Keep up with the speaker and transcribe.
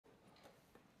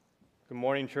Good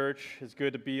morning, church. It's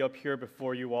good to be up here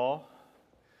before you all.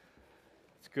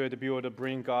 It's good to be able to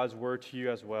bring God's word to you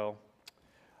as well.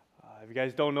 If you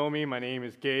guys don't know me, my name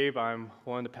is Gabe. I'm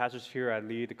one of the pastors here. I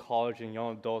lead the college and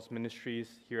young adults ministries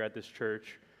here at this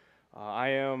church.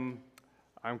 I'm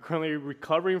currently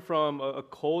recovering from a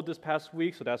cold this past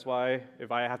week, so that's why if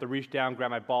I have to reach down,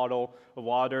 grab my bottle of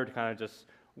water to kind of just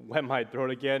wet my throat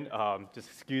again, just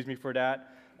excuse me for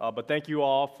that. But thank you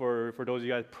all for those of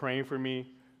you guys praying for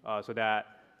me. So that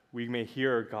we may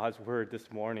hear God's word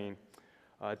this morning.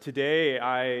 Today,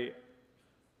 I've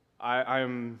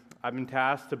been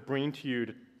tasked to bring to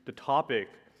you the topic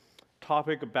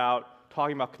about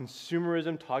talking about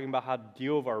consumerism, talking about how to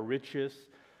deal with our riches.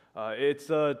 It's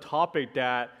a topic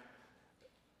that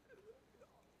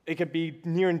it can be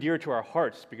near and dear to our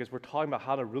hearts because we're talking about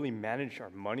how to really manage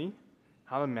our money,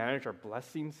 how to manage our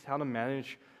blessings, how to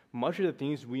manage much of the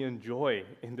things we enjoy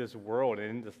in this world and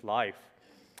in this life.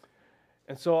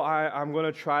 And so I'm going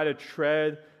to try to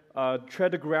tread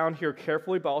the ground here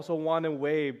carefully, but also want in a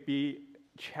way be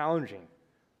challenging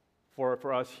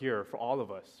for us here, for all of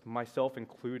us, myself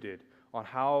included, on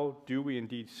how do we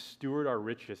indeed steward our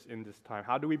riches in this time?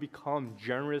 How do we become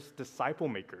generous disciple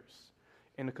makers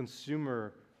in a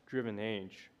consumer-driven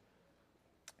age?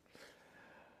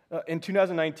 In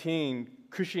 2019,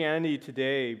 Christianity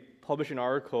Today published an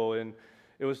article, and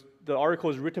the article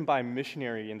was written by a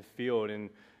missionary in the field, and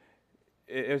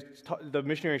the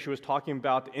missionary, she was talking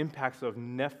about the impacts of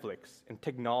Netflix and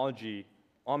technology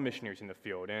on missionaries in the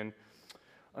field.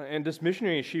 And this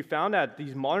missionary, she found that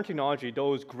these modern technology, though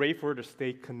it was great for her to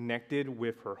stay connected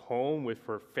with her home, with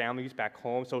her families back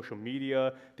home, social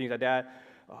media, things like that,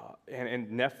 and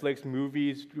Netflix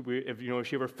movies, if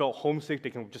she ever felt homesick, they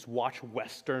can just watch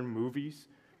Western movies,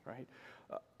 right?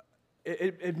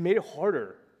 It made it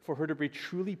harder for her to be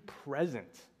truly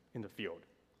present in the field.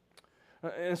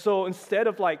 And so instead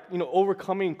of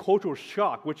overcoming cultural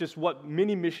shock, which is what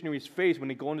many missionaries face when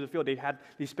they go into the field,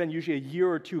 they spend usually a year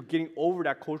or two getting over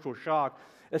that cultural shock.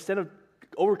 Instead of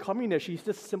overcoming that, she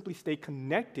just simply stayed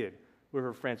connected with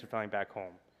her friends and family back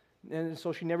home. And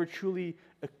so she never truly,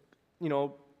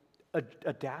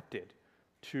 adapted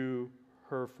to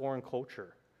her foreign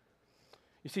culture.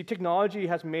 You see, technology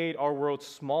has made our world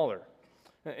smaller.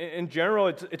 In general,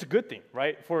 it's a good thing,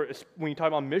 right? When you talk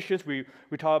about missions, we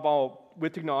talk about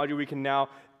with technology we can now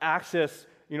access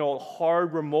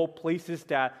hard, remote places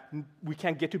that we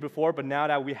can't get to before, but now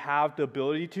that we have the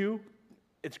ability to,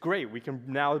 it's great. We can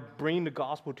now bring the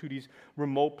gospel to these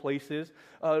remote places.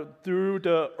 Through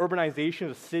the urbanization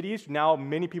of cities, now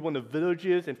many people in the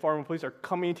villages and far remote places are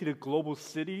coming into the global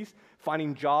cities,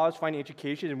 finding jobs, finding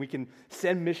education, and we can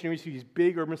send missionaries to these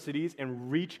big urban cities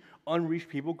and reach unreached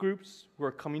people groups who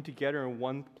are coming together in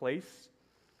one place.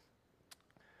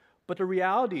 But the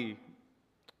reality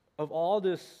of all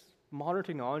this modern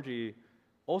technology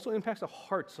also impacts the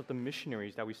hearts of the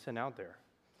missionaries that we send out there.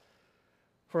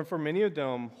 For many of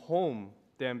them, home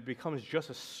then becomes just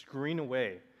a screen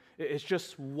away. It's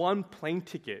just one plane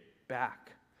ticket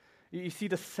back. You see,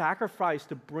 the sacrifice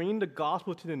to bring the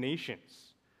gospel to the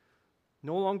nations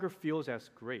no longer feels as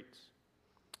great.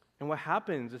 And what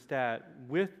happens is that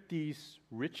with these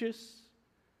riches,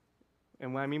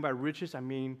 and what I mean by riches, I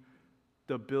mean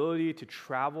the ability to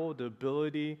travel, the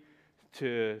ability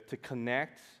to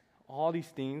connect, all these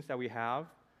things that we have,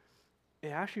 it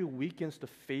actually weakens the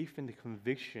faith and the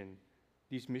conviction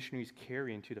these missionaries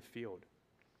carry into the field.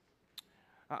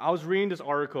 I was reading this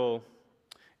article,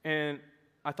 and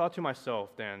I thought to myself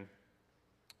then,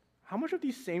 how much of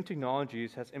these same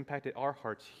technologies has impacted our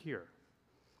hearts here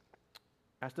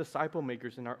as disciple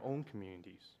makers in our own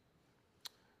communities?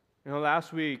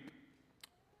 Last week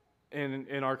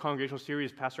in our congregational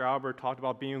series, Pastor Albert talked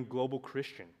about being a global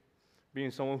Christian, being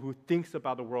someone who thinks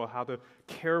about the world, how to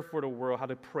care for the world, how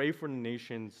to pray for the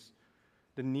nations,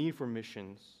 the need for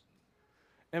missions.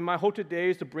 And my hope today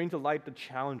is to bring to light the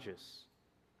challenges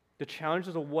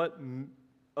of what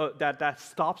that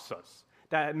stops us,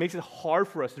 that makes it hard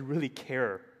for us to really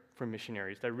care for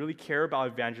missionaries, that really care about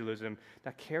evangelism,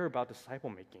 that care about disciple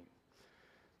making.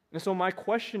 And so my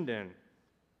question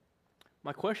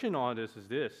on this is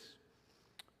this: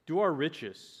 do our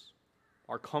riches,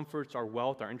 our comforts, our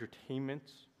wealth, our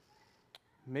entertainment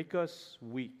make us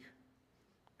weak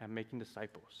at making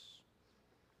disciples?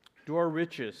 Do our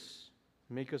riches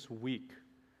make us weak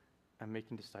at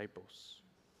making disciples?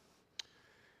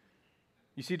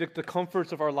 You see, the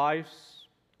comforts of our lives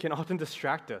can often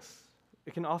distract us.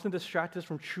 It can often distract us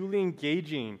from truly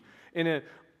engaging in an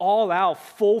all-out,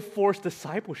 full-force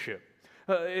discipleship.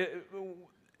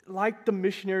 like the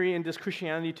missionary in this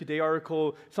Christianity Today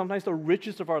article, sometimes the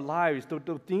richest of our lives,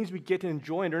 the things we get to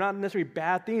enjoy, and they're not necessarily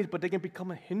bad things, but they can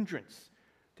become a hindrance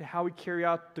to how we carry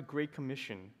out the Great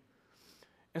Commission.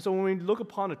 And so when we look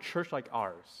upon a church like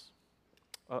ours,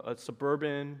 a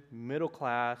suburban, middle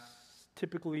class,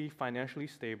 typically financially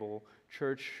stable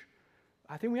church,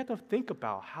 I think we have to think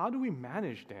about, how do we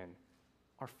manage then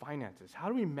our finances? How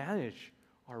do we manage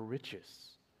our riches?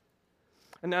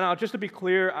 And now, just to be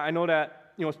clear, I know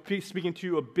that, speaking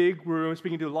to a big room,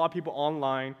 speaking to a lot of people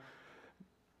online,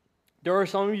 there are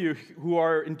some of you who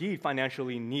are indeed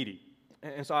financially needy.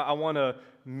 And so I want to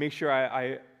make sure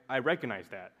I recognize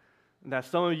that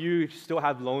some of you still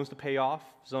have loans to pay off.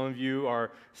 Some of you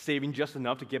are saving just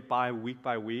enough to get by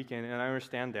week, and I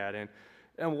understand that. And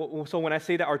so when I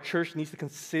say that our church needs to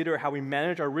consider how we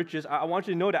manage our riches, I want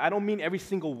you to know that I don't mean every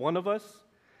single one of us.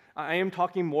 I am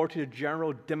talking more to the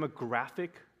general demographic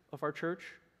of our church.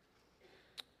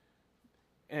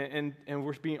 And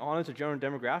we're being honest, the general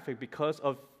demographic, because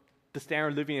of the standard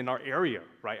of living in our area,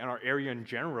 right? And our area in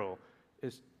general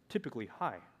is typically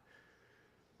high.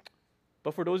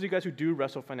 But for those of you guys who do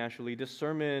wrestle financially, this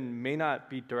sermon may not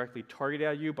be directly targeted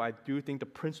at you, but I do think the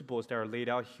principles that are laid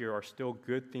out here are still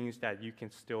good things that you can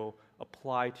still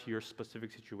apply to your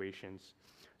specific situations.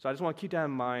 So I just want to keep that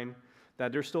in mind,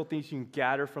 that there's still things you can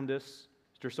gather from this.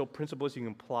 There's still principles you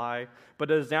can apply. But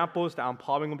the examples that I'm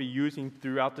probably going to be using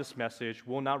throughout this message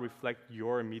will not reflect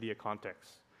your immediate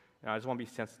context. And I just want to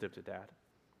be sensitive to that.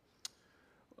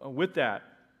 With that,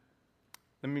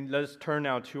 let's turn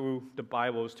now to the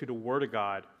Bibles, to the Word of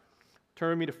God. Turn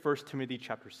with me to 1 Timothy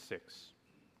chapter 6.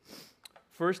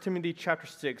 1 Timothy chapter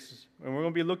 6, and we're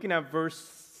going to be looking at verse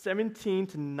 17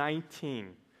 to 19.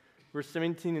 Verse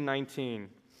 17 and 19.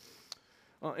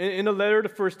 In the letter to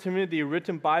 1 Timothy,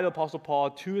 written by the Apostle Paul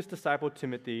to his disciple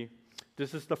Timothy,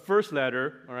 this is the first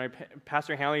letter. All right,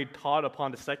 Pastor Hanley taught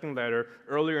upon the second letter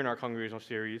earlier in our congregational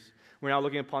series. We're now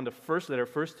looking upon the first letter,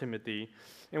 1 Timothy,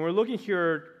 and we're looking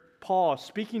here Paul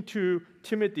speaking to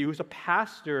Timothy, who's a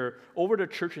pastor over the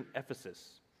church in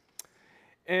Ephesus.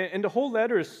 And the whole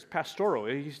letter is pastoral.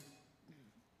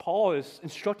 Paul is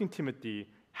instructing Timothy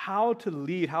how to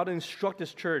lead, how to instruct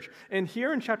this church. And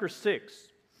here in chapter 6,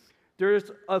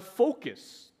 there's a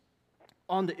focus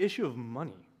on the issue of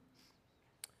money.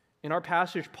 In our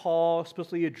passage, Paul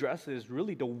specifically addresses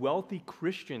really the wealthy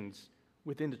Christians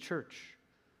within the church.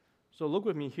 So look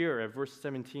with me here at verse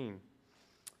 17.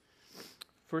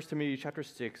 1 Timothy chapter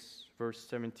 6, verse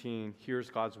 17, here's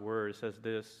God's word. It says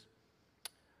this: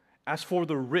 "As for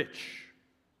the rich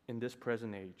in this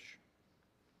present age,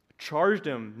 charge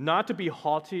them not to be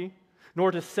haughty,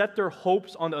 nor to set their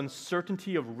hopes on the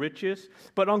uncertainty of riches,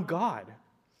 but on God,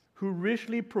 who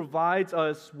richly provides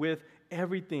us with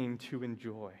everything to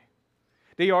enjoy.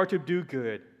 They are to do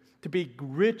good, to be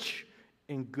rich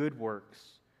in good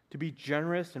works, to be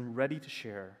generous and ready to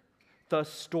share, thus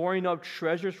storing up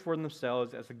treasures for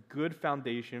themselves as a good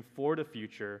foundation for the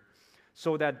future,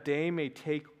 so that they may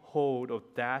take hold of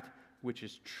that which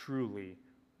is truly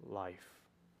life."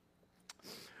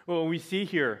 Well, we see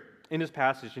here in this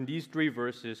passage, in these 3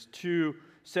 verses, 2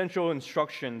 central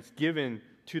instructions given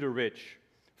to the rich.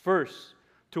 First,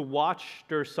 to watch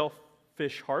their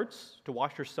selfish hearts,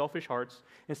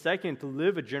 and second, to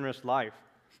live a generous life.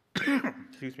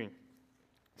 Excuse me.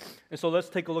 And so let's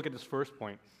take a look at this first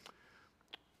point.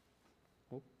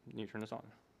 Need to turn this on.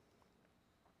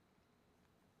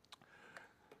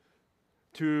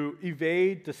 To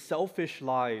evade the selfish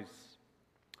lies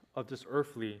of this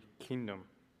earthly kingdom.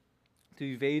 To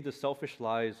evade the selfish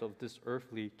lies of this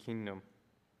earthly kingdom.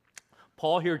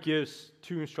 Paul here gives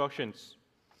 2 instructions.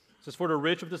 It says, for the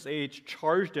rich of this age,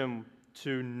 charge them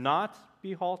to not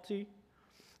be haughty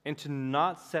and to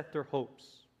not set their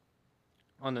hopes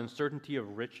on the uncertainty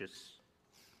of riches.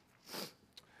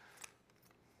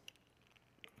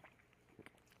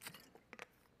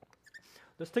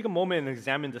 Let's take a moment and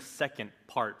examine the second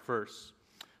part first.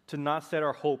 To not set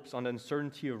our hopes on the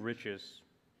uncertainty of riches.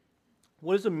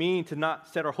 What does it mean to not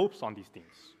set our hopes on these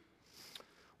things?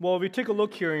 Well, if you take a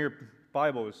look here in your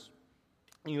Bibles,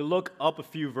 and you look up a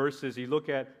few verses, you look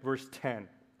at verse 10.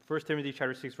 1 Timothy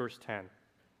chapter 6, verse 10.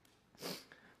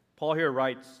 Paul here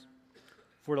writes,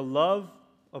 "For the love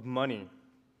of money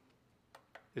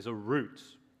is a root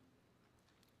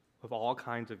of all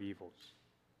kinds of evils."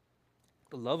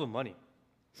 The love of money.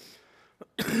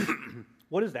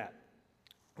 What is that?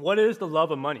 What is the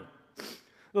love of money?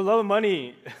 The love of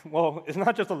money, well, it's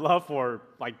not just a love for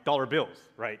like dollar bills,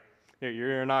 right?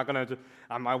 You're not going to,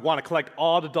 I want to collect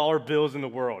all the dollar bills in the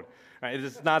world. Right?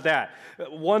 It's not that.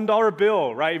 $1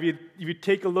 bill, right? If you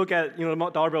take a look at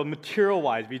the dollar bill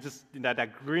material-wise, if you just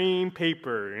that green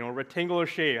paper, rectangular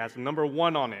shape has the number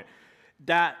 1 on it.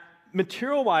 That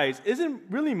material-wise isn't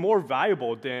really more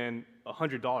valuable than a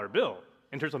 $100 bill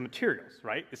in terms of materials,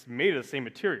 right? It's made of the same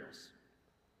materials.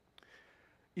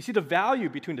 You see, the value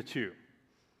between the two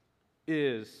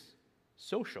is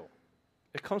social.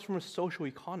 It comes from a social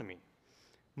economy.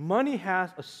 Money has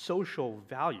a social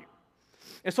value.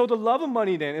 And so the love of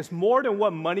money then is more than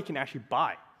what money can actually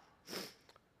buy.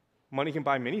 Money can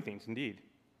buy many things, indeed.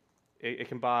 It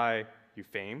can buy you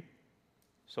fame,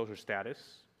 social status,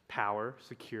 power,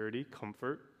 security,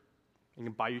 comfort. It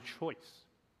can buy you choice,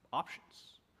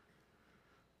 options.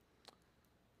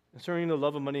 And certainly the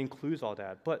love of money includes all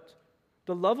that. But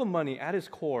the love of money at its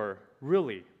core,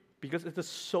 really, because it's a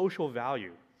social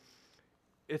value,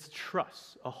 it's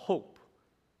trust, a hope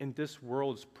in this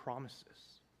world's promises.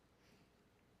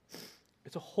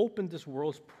 It's a hope in this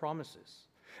world's promises.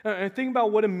 And think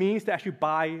about what it means to actually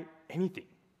buy anything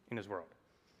in this world.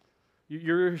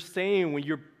 You're saying when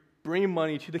you're bringing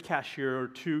money to the cashier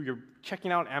or you're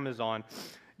checking out Amazon,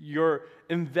 you're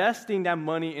investing that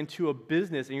money into a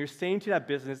business and you're saying to that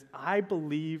business, I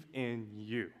believe in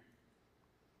you.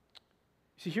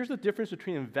 See, here's the difference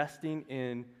between investing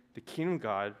in the kingdom of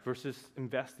God versus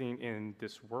investing in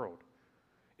this world.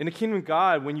 In the kingdom of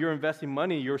God, when you're investing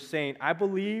money, you're saying, I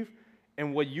believe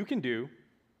in what you can do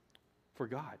for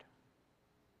God.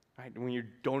 Right? When you're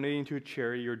donating to a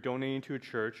charity, you're donating to a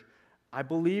church, I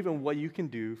believe in what you can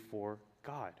do for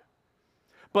God.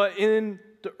 But in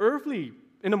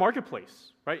the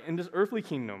marketplace, right, in this earthly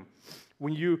kingdom,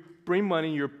 when you bring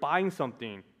money, you're buying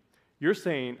something, you're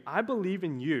saying, I believe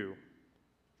in you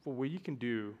for what you can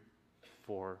do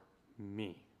for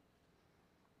me.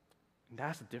 And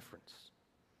that's the difference.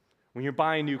 When you're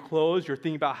buying new clothes, you're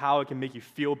thinking about how it can make you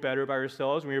feel better about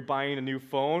yourselves. When you're buying a new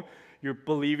phone, you're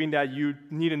believing that you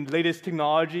need the latest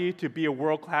technology to be a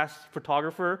world-class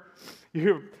photographer.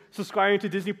 You're subscribing to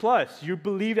Disney Plus. You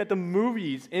believe that the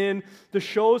movies and the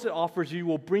shows it offers you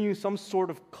will bring you some sort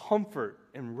of comfort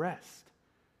and rest.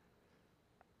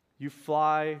 You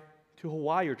fly to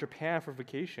Hawaii or Japan for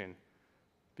vacation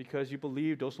because you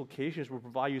believe those locations will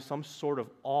provide you some sort of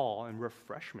awe and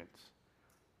refreshment.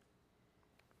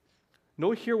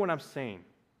 Note here what I'm saying.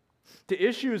 The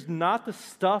issue is not the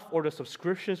stuff or the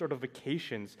subscriptions or the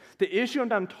vacations. The issue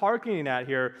that I'm targeting at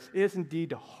here is indeed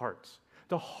the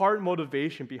heart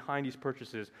motivation behind these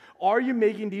purchases. Are you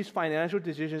making these financial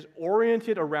decisions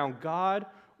oriented around God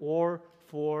or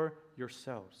for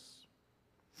yourselves?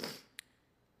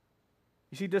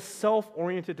 You see, this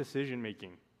self-oriented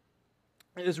decision-making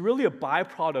is really a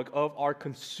byproduct of our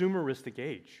consumeristic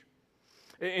age.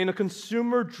 In a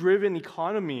consumer-driven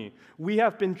economy, we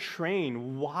have been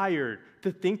trained, wired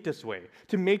to think this way,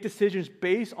 to make decisions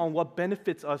based on what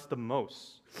benefits us the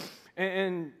most.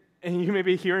 And you may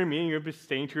be hearing me and you'll be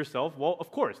saying to yourself, well,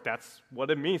 of course, that's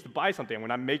what it means to buy something. When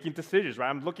I'm making decisions, right?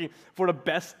 I'm looking for the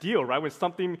best deal, right? When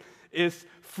something is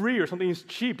free or something is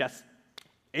cheap, that's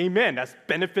amen. That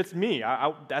benefits me.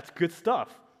 That's good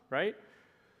stuff, right?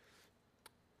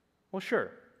 Well, sure.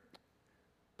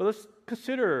 But let's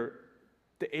consider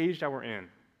the age that we're in.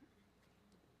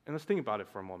 And let's think about it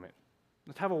for a moment.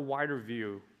 Let's have a wider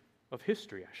view of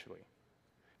history, actually.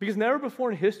 Because never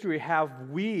before in history have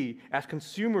we, as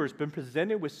consumers, been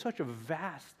presented with such a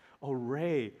vast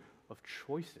array of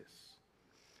choices.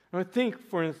 Now, think,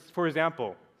 for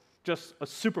example, just a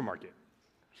supermarket.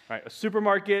 Right? A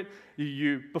supermarket,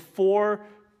 before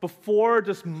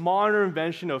this modern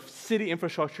invention of city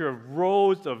infrastructure, of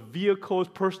roads, of vehicles,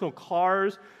 personal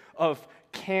cars, of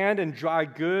canned and dry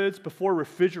goods, before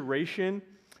refrigeration,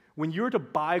 when you're to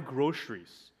buy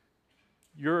groceries,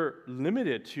 you're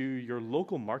limited to your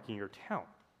local market in your town.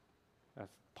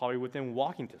 That's probably within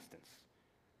walking distance.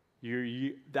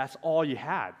 That's all you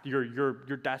had.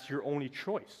 That's your only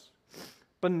choice.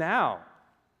 But now,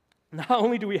 not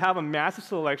only do we have a massive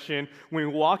selection when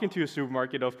we walk into a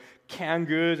supermarket of canned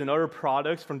goods and other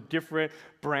products from different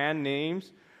brand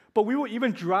names, but we will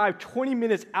even drive 20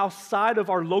 minutes outside of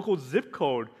our local zip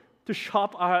code to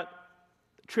shop at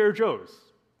Trader Joe's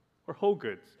or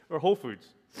Whole Foods.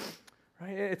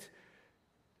 Right?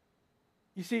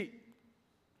 You see,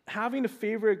 having a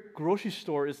favorite grocery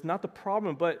store is not the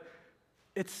problem, but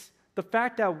it's the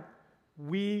fact that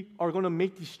we are going to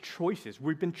make these choices.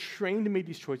 We've been trained to make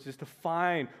these choices to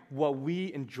find what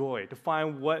we enjoy,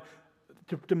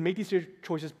 to make these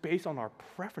choices based on our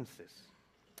preferences.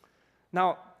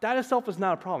 Now, that itself is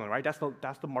not a problem, right? That's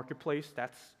the marketplace.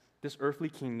 That's this earthly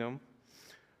kingdom.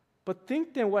 But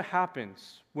think then what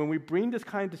happens when we bring this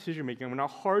kind of decision making, when our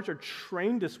hearts are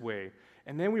trained this way,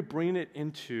 and then we bring it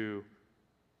into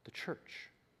the church.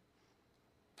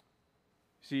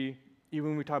 See, even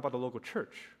when we talk about the local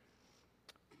church,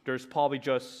 there's probably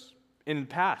just, in the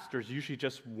past, there's usually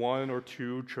just one or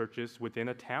two churches within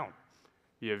a town.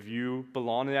 If you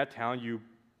belong to that town, you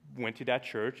went to that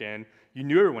church and you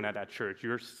knew everyone at that church.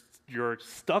 You're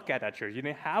stuck at that church. You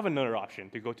didn't have another option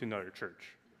to go to another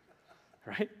church,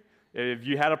 right? If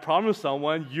you had a problem with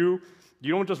someone, you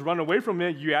don't just run away from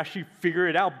it. You actually figure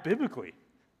it out biblically,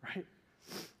 right?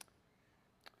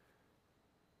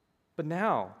 But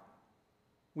now,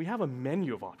 we have a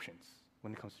menu of options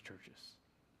when it comes to churches,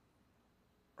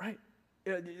 right?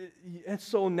 And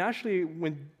so naturally,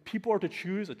 when people are to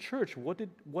choose a church, what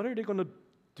are they going to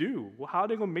do? How are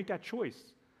they going to make that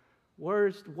choice?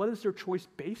 What is their choice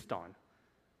based on?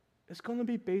 It's going to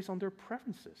be based on their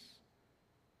preferences.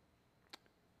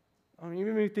 I mean,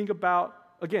 even when you think about,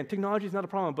 again, technology is not a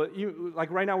problem, but like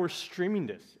right now we're streaming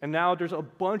this, and now there's a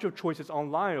bunch of choices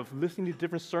online of listening to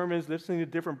different sermons, listening to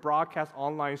different broadcasts,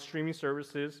 online streaming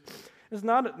services. It's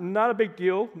not a big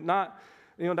deal.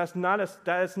 That's not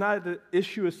the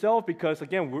issue itself, because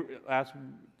again,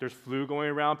 there's flu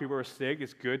going around, people are sick.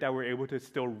 It's good that we're able to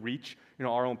still reach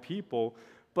our own people,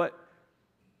 but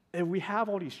if we have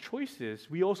all these choices,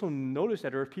 we also notice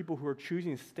that there are people who are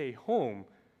choosing to stay home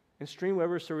and stream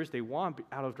whatever service they want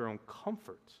out of their own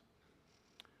comfort.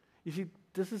 You see,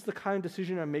 this is the kind of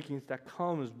decision I'm making that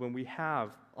comes when we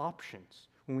have options,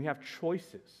 when we have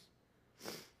choices.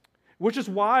 Which is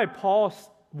why Paul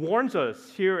warns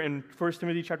us here in 1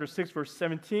 Timothy chapter 6, verse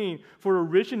 17, for the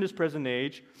rich in this present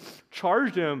age,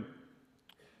 charge them.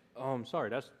 Sorry,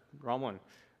 that's the wrong one.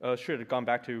 Should have gone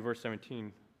back to verse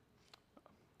 17.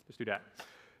 Let's do that.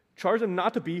 Charge them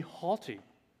not to be haughty.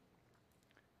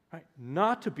 Right?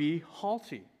 Not to be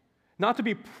haughty. Not to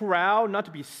be proud, not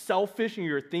to be selfish in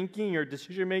your thinking, your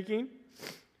decision making.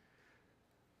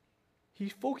 He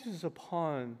focuses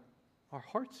upon our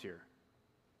hearts here.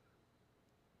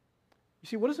 You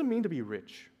see, what does it mean to be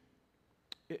rich?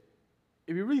 If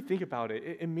you really think about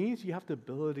it, it means you have the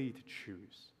ability to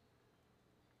choose.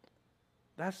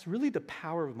 That's really the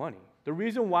power of money. The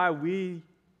reason why we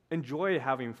enjoy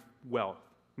having wealth,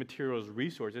 materials,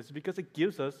 resources, is because it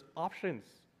gives us options.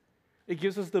 It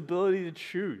gives us the ability to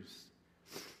choose.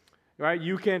 Right?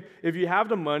 If you have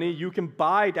the money, you can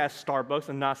buy that Starbucks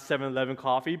and not 7-Eleven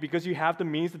coffee because you have the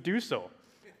means to do so.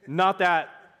 Not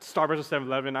that Starbucks or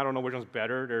 7-Eleven, I don't know which one's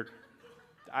better.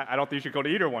 I don't think you should go to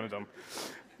either one of them.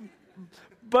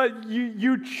 But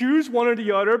you choose one or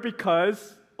the other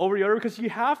because you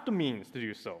have the means to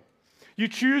do so. You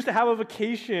choose to have a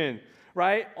vacation,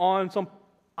 right, on some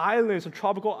island, some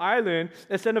tropical island,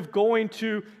 instead of going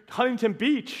to Huntington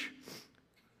Beach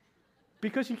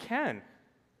because you can.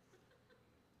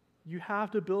 You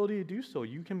have the ability to do so.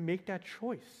 You can make that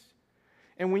choice.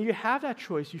 And when you have that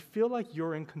choice, you feel like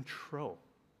you're in control.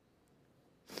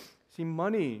 See,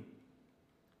 money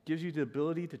gives you the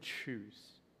ability to choose.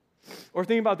 Or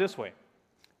think about it this way.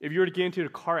 If you were to get into a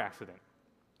car accident,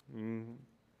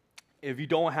 if you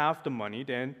don't have the money,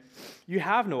 then you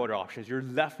have no other options. You're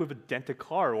left with a dented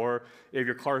car. Or if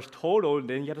your car is totaled,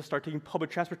 then you have to start taking public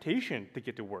transportation to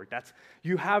get to work.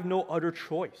 You have no other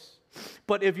choice.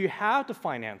 But if you have the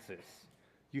finances,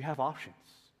 you have options.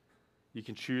 You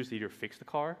can choose to either fix the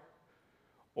car,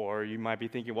 or you might be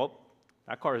thinking, well,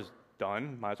 that car is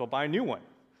done, might as well buy a new one.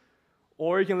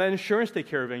 Or you can let insurance take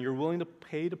care of it, and you're willing to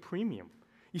pay the premium.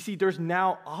 You see, there's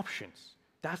now options.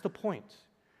 That's the point.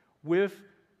 With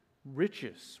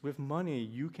riches, with money,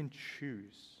 you can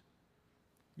choose.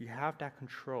 You have that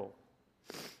control.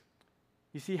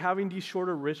 You see, having these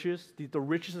shorter riches, the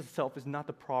riches itself is not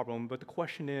the problem, but the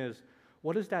question is,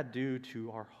 what does that do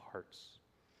to our hearts?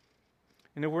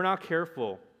 And if we're not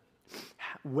careful,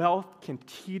 wealth can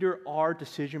teeter our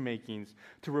decision makings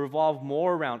to revolve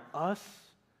more around us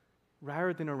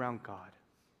rather than around God.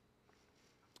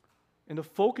 And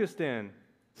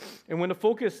when the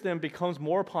focus then becomes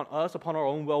more upon us, upon our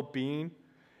own well-being,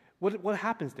 what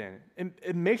happens then?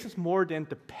 It makes us more than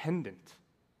dependent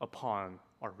upon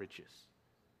our riches.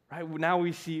 Right? Now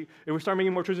we see, if we start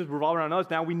making more choices revolve around us,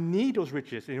 now we need those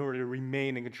riches in order to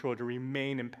remain in control, to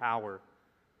remain in power.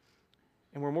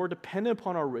 And we're more dependent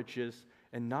upon our riches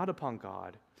and not upon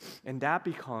God. And that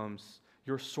becomes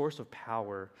your source of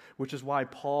power, which is why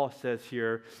Paul says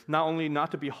here, not only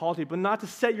not to be haughty, but not to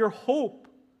set your hope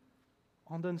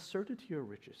on the uncertainty of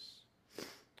riches.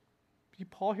 See,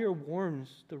 Paul here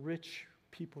warns the rich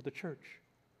people of the church.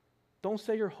 Don't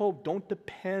set your hope, don't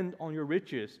depend on your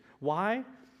riches. Why?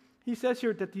 He says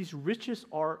here that these riches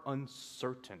are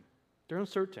uncertain. They're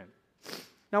uncertain.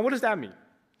 Now, what does that mean?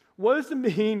 What does it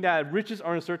mean that riches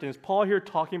are uncertain? Is Paul here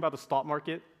talking about the stock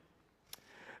market?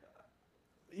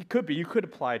 It could be. You could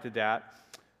apply it to that.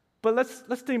 But let's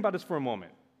think about this for a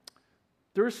moment.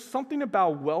 There is something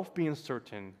about wealth being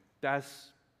certain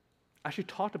that's actually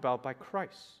talked about by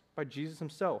Christ, by Jesus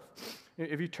himself.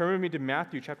 If you turn with me to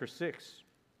Matthew chapter 6.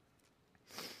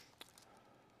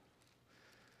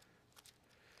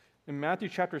 In Matthew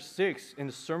chapter 6, in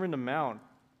the Sermon on the Mount,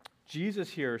 Jesus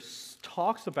here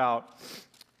talks about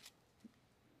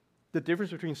the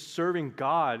difference between serving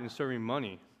God and serving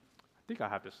money. I think I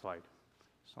have this slide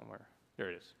somewhere. There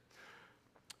it is.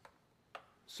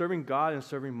 Serving God and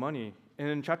serving money. And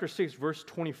in chapter 6, verse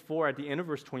 24, at the end of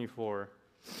verse 24,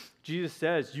 Jesus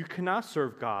says, you cannot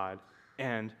serve God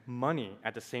and money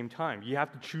at the same time. You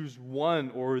have to choose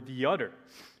one or the other,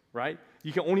 right?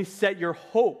 You can only set your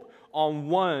hope on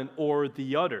one or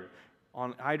the other,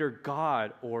 on either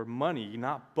God or money,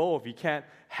 not both. You can't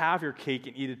have your cake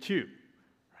and eat it too,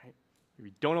 right? If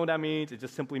you don't know what that means, it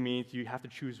just simply means you have to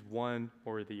choose one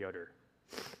or the other.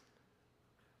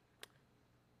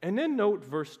 And then note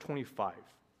verse 25.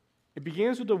 It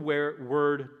begins with the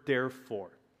word therefore.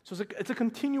 So it's a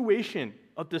continuation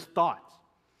of this thought.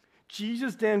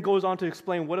 Jesus then goes on to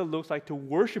explain what it looks like to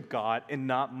worship God and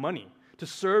not money, to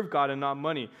serve God and not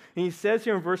money. And he says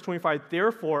here in verse 25,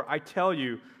 therefore I tell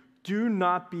you, do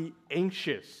not be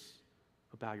anxious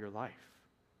about your life,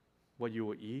 what you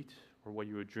will eat or what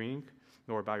you will drink,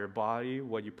 nor about your body,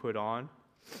 what you put on,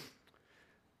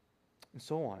 and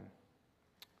so on.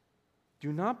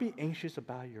 Do not be anxious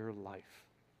about your life.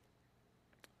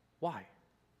 Why?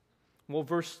 Well,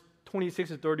 verse 26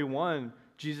 to 31,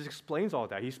 Jesus explains all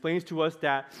that. He explains to us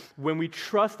that when we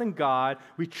trust in God,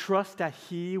 we trust that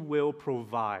He will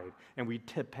provide, and we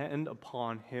depend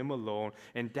upon Him alone,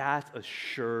 and that's a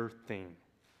sure thing.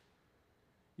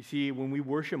 You see, when we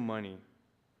worship money,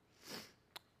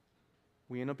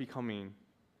 we end up becoming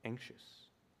anxious.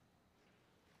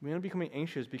 We end up becoming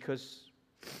anxious because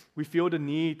we feel the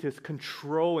need to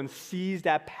control and seize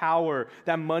that power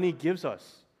that money gives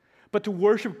us. But to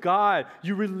worship God,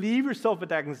 you relieve yourself of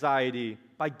that anxiety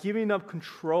by giving up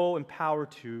control and power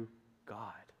to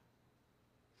God.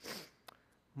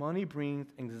 Money brings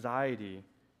anxiety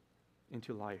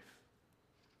into life.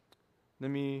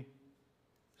 Let me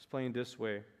explain this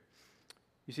way.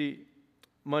 You see,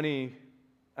 money,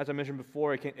 as I mentioned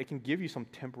before, it can give you some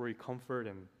temporary comfort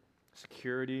and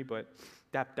security, but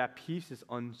that peace is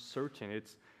uncertain.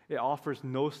 It offers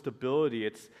no stability.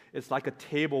 It's like a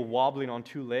table wobbling on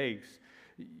two legs.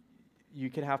 You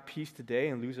can have peace today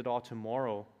and lose it all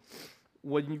tomorrow.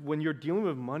 When you're dealing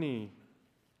with money,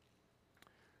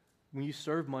 when you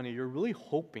serve money, you're really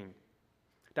hoping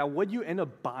that what you end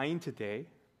up buying today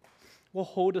will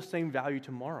hold the same value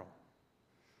tomorrow.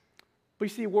 But you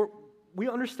see, we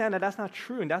understand that that's not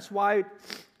true, and that's why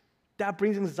that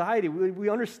brings anxiety. We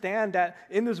understand that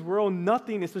in this world,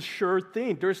 nothing is a sure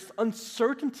thing. There's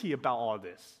uncertainty about all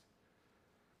this.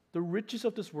 The riches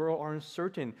of this world are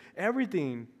uncertain.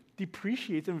 Everything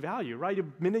depreciates in value, right? The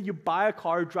minute you buy a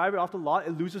car, drive it off the lot,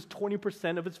 it loses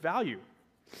 20% of its value.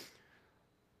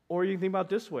 Or you can think about it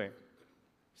this way.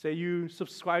 Say you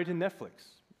subscribe to Netflix,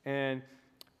 and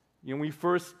when you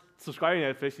first subscribe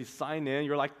to Netflix, you sign in,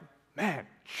 you're like, man,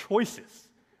 choices.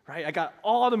 Right? I got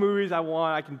all the movies I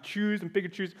want. I can choose and pick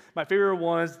and choose my favorite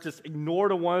ones, just ignore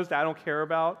the ones that I don't care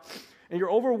about. And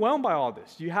you're overwhelmed by all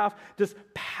this. You have this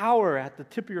power at the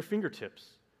tip of your fingertips.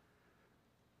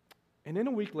 And then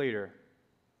a week later,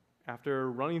 after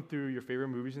running through your favorite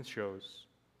movies and shows,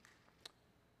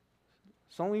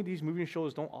 suddenly these movies and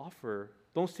shows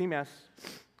don't seem as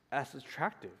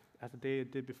attractive as they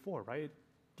did before, right? It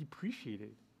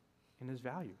depreciated in its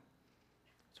value.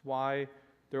 That's why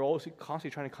they're always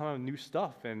constantly trying to come out with new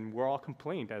stuff, and we're all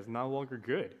complaining that it's no longer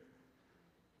good.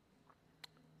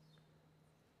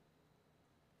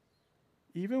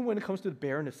 Even when it comes to the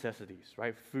bare necessities,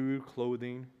 right? Food,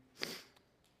 clothing,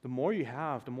 the more you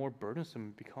have, the more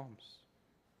burdensome it becomes.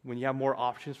 When you have more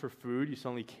options for food, you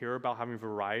suddenly care about having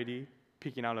variety,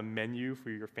 picking out a menu for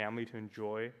your family to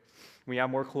enjoy. When you have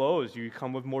more clothes, you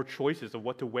come with more choices of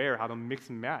what to wear, how to mix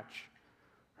and match,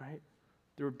 right?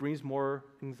 There brings more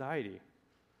anxiety.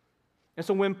 And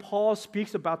so when Paul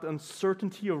speaks about the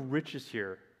uncertainty of riches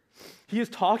here, he is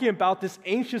talking about this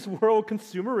anxious world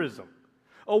consumerism,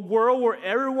 a world where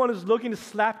everyone is looking to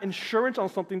slap insurance on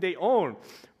something they own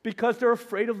because they're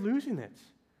afraid of losing it.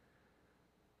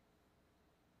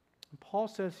 And Paul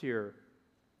says here,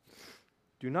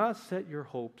 do not set your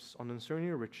hopes on uncertainty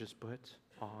of riches, but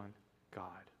on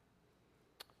God.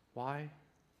 Why?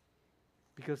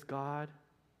 Because God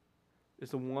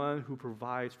is the one who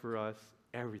provides for us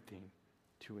everything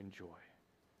to enjoy.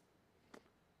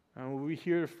 And we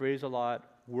hear the phrase a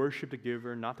lot, worship the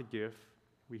giver, not the gift.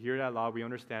 We hear that a lot, we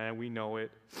understand it, we know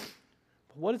it.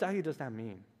 But what exactly does that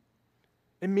mean?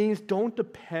 It means don't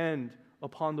depend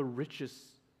upon the riches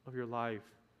of your life,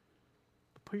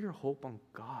 but put your hope on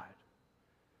God,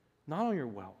 not on your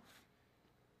wealth.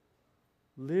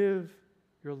 Live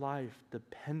your life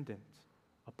dependent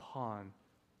upon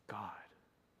God.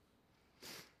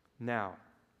 Now,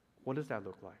 what does that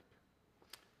look like?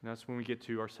 And that's when we get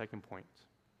to our second point.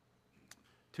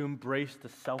 To embrace the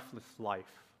selfless life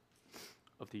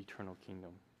of the eternal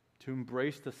kingdom. To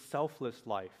embrace the selfless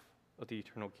life of the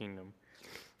eternal kingdom.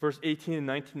 Verse 18 and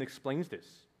 19 explains this.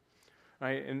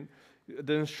 Right? And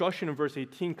the instruction in verse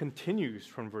 18 continues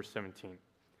from verse 17.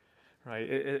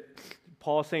 Right?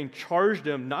 Paul is saying, charge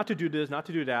them not to do this, not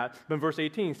to do that. But in verse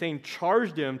 18, saying,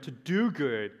 charge them to do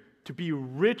good, to be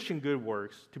rich in good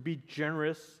works, to be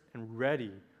generous and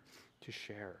ready to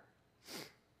share.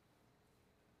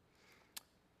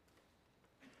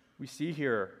 We see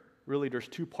here, really, there's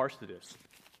two parts to this.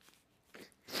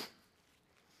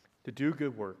 To do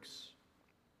good works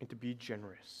and to be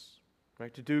generous.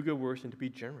 Right? To do good works and to be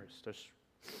generous.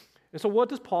 And so what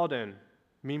does Paul then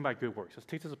mean by good works? Let's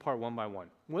take this apart one by one.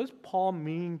 What does Paul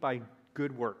mean by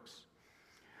good works?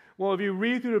 Well, if you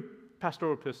read through the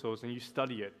pastoral epistles and you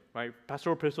study it, right?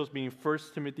 Pastoral epistles being 1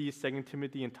 Timothy, 2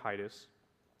 Timothy, and Titus.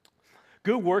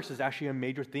 Good works is actually a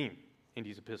major theme in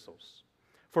these epistles.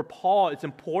 For Paul, it's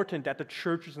important that the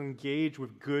church is engaged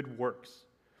with good works.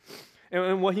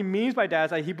 And what he means by that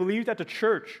is that he believes that the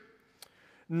church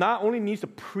not only needs to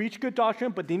preach good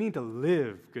doctrine, but they need to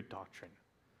live good doctrine.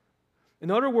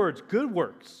 In other words, good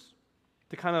works,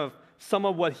 to kind of sum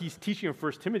up what he's teaching in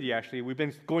 1 Timothy, actually. We've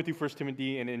been going through 1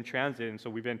 Timothy and in transit, and so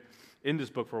we've been in this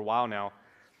book for a while now.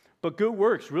 But good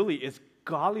works really is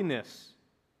godliness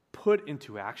put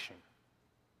into action.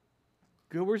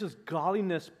 Good works is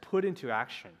godliness put into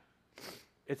action.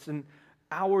 It's an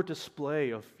outward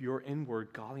display of your inward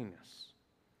godliness.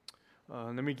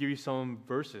 Let me give you some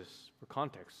verses for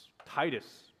context.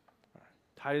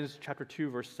 Titus chapter 2,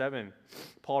 verse 7,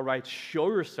 Paul writes, show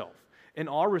yourself in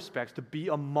all respects to be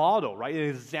a model, right? An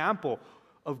example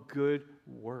of good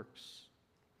works.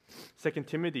 2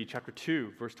 Timothy chapter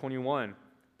 2, verse 21,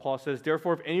 Paul says,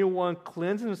 therefore, if anyone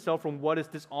cleanses himself from what is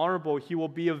dishonorable, he will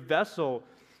be a vessel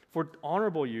for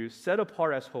honorable use, set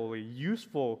apart as holy,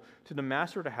 useful to the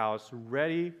master of the house,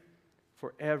 ready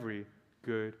for every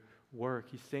good work.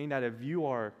 He's saying that if you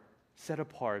are set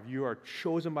apart, if you are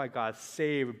chosen by God,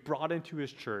 saved, brought into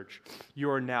His church, you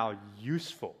are now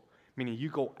useful. Meaning you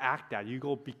go act that, you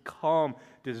go become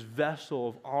this vessel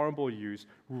of honorable use,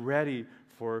 ready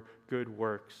for good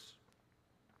works.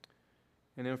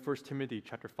 And in 1 Timothy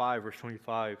chapter 5, verse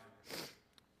 25,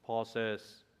 Paul says,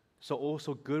 so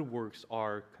also good works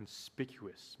are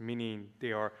conspicuous, meaning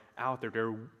they are out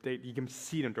there, you can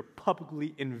see them, they're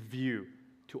publicly in view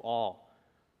to all.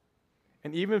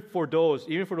 And even for those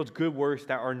good works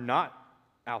that are not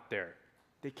out there,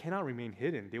 they cannot remain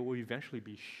hidden. They will eventually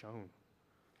be shown.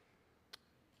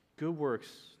 Good works,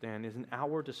 then, is an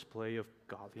outward display of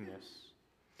godliness.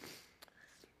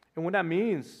 And what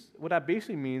that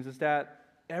basically means is that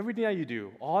everything that you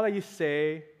do, all that you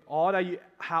say, how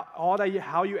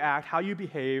you act, how you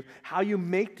behave, how you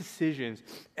make decisions,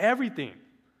 everything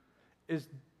is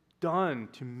done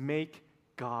to make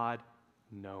God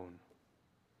known.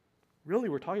 Really,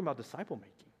 we're talking about disciple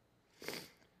making.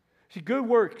 See, good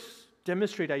works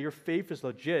demonstrate that your faith is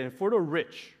legit. And for the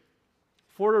rich,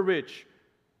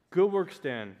 good works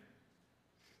then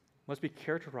must be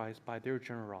characterized by their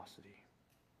generosity.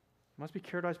 Must be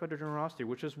characterized by their generosity,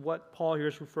 which is what Paul here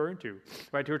is referring to.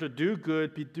 Right? To do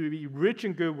good, to be rich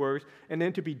in good works, and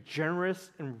then to be generous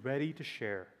and ready to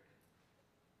share.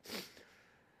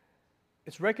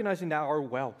 It's recognizing that our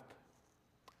wealth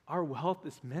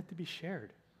is meant to be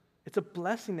shared. It's a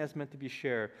blessing that's meant to be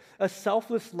shared. A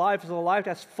selfless life is a life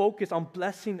that's focused on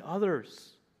blessing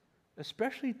others,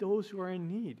 especially those who are in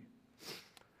need.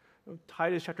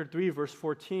 Titus chapter 3, verse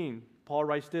 14, Paul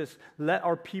writes this, let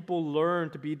our people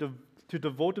learn to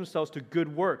devote themselves to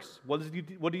good works. What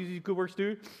do these good works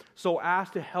do? So as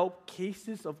to help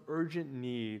cases of urgent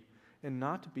need and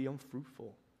not to be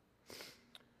unfruitful.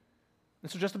 And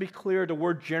so just to be clear, the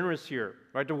word generous here,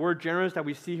 right? The word generous that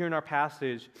we see here in our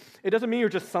passage, it doesn't mean you're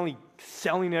just suddenly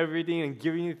selling everything and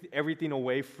giving everything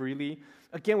away freely.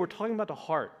 Again, we're talking about the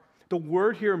heart. The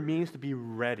word here means to be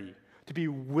ready, to be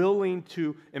willing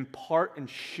to impart and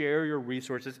share your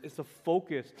resources. It's a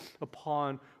focus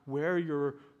upon where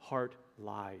your heart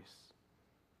lies.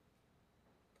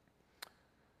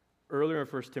 Earlier in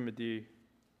 1 Timothy,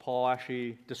 Paul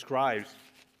actually describes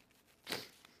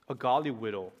a godly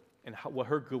widow and what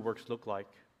her good works look like.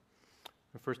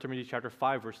 In 1 Timothy chapter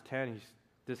 5, verse 10,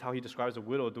 this is how he describes a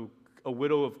widow. A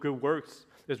widow of good works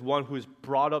is one who has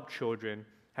brought up children,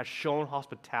 has shown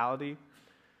hospitality.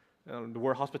 The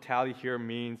word hospitality here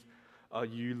means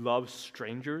you love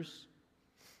strangers,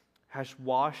 has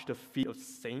washed the feet of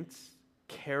saints,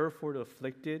 cared for the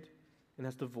afflicted, and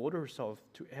has devoted herself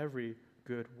to every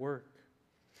good work.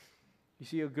 You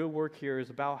see, a good work here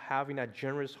is about having that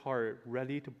generous heart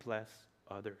ready to bless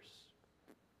others.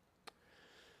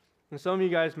 And some of you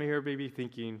guys may hear maybe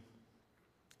thinking,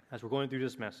 as we're going through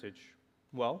this message,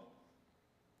 well,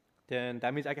 then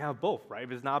that means I can have both, right?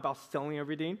 If it's not about selling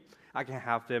everything, I can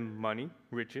have them money,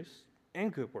 riches,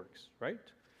 and good works, right?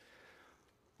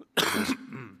 Excuse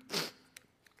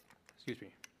me.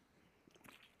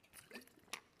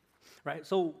 Right?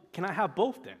 So can I have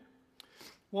both then?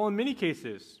 Well, in many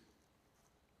cases,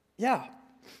 yeah,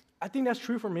 I think that's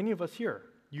true for many of us here.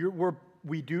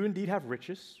 We do indeed have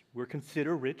riches. We're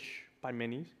considered rich by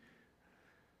many.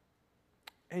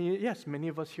 And yes, many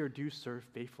of us here do serve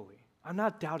faithfully. I'm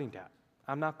not doubting that.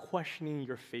 I'm not questioning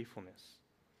your faithfulness.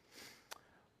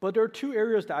 But there are two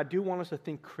areas that I do want us to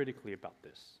think critically about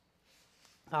this.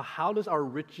 Now, how does our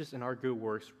riches and our good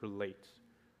works relate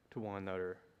to one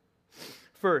another?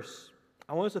 First,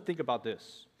 I want us to think about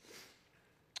this.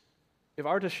 If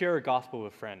I were to share a gospel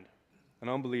with a friend, an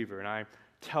unbeliever, and I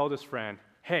tell this friend,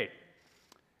 hey,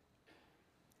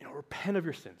 repent of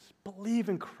your sins. Believe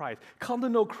in Christ. Come to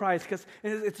know Christ because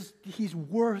He's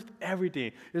worth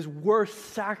everything. It's worth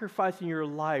sacrificing your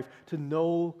life to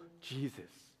know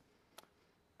Jesus.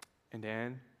 And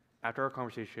then, after our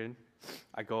conversation,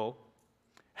 I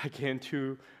get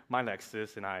into my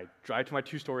Lexus and I drive to my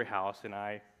 2-story house and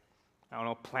I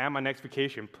plan my next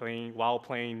vacation while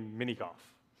playing mini golf.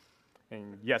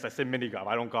 And yes, I said mini golf.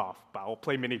 I don't golf, but I'll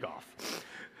play mini golf.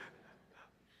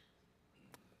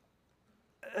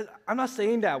 I'm not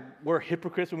saying that we're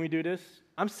hypocrites when we do this.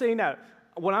 I'm saying that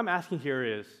what I'm asking here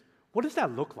is, what does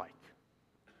that look like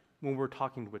when we're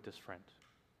talking with this friend,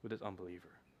 with this unbeliever?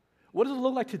 What does it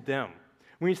look like to them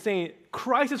when you're saying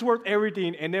Christ is worth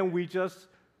everything and then we just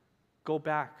go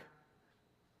back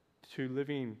to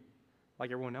living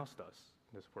like everyone else does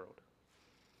in this world?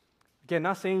 Again,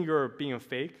 not saying you're being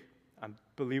fake. I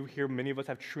believe here many of us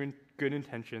have true and good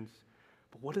intentions.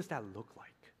 But what does that look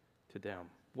like to them?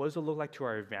 What does it look like to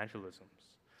our evangelisms?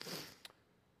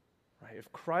 Right? If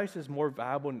Christ is more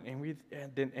valuable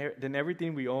than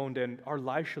everything we own, then our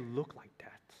life should look like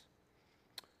that.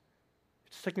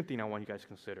 Second thing I want you guys to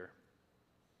consider.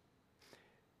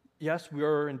 Yes, we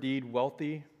are indeed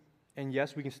wealthy, and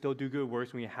yes, we can still do good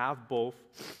works when we have both.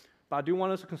 But I do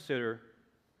want us to consider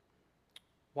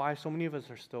why so many of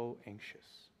us are still anxious.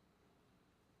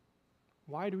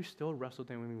 Why do we still wrestle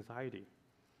with anxiety?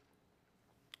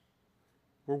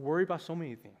 We're worried about so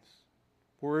many things.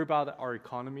 We're worried about our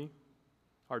economy,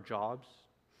 our jobs.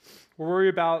 We're worried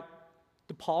about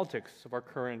the politics of our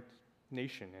current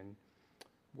nation, and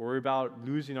we're worried about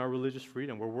losing our religious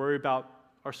freedom. We're worried about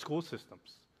our school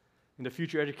systems and the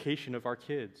future education of our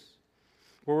kids.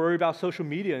 We're worried about social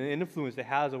media and the influence it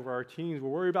has over our teens. We're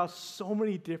worried about so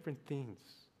many different things.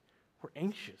 We're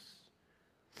anxious.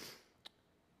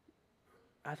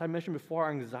 As I mentioned before,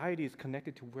 our anxiety is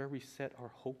connected to where we set our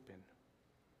hope in.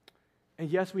 And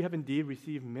yes, we have indeed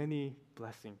received many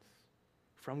blessings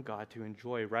from God to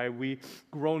enjoy, right? We've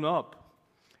grown up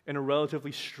in a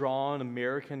relatively strong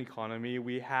American economy.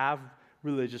 We have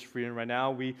religious freedom right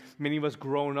now. Many of us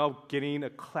grown up getting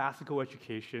a classical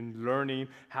education, learning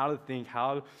how to think,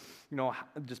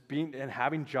 just being and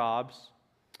having jobs.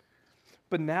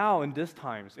 But now in these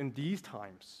times,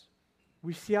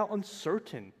 we see how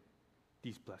uncertain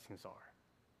these blessings are,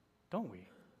 don't we?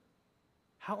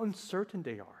 How uncertain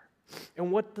they are.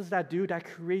 And what does that do? That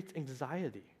creates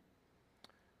anxiety.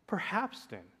 Perhaps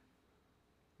then,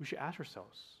 we should ask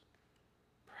ourselves,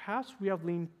 perhaps we have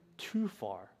leaned too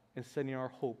far in setting our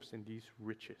hopes in these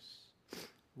riches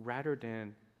rather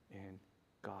than in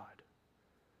God.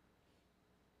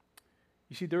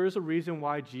 You see, there is a reason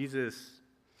why Jesus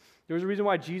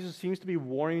seems to be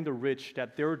warning the rich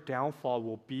that their downfall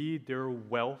will be their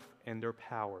wealth and their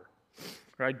power.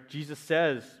 Right? Jesus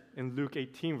says in Luke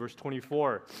 18, verse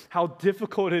 24, how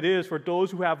difficult it is for those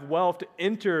who have wealth to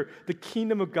enter the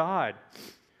kingdom of God.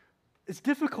 It's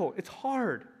difficult. It's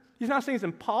hard. He's not saying it's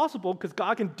impossible because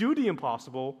God can do the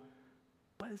impossible,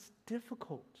 but it's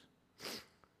difficult.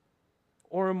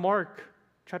 Or in Mark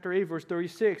chapter 8, verse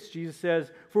 36, Jesus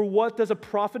says, for what does it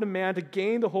profit a man to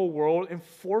gain the whole world and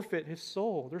forfeit his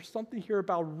soul? There's something here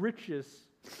about riches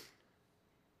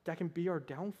that can be our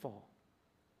downfall.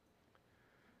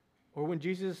 Or when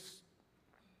Jesus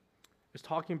is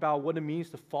talking about what it means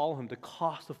to follow him, the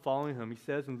cost of following him, he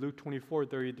says in Luke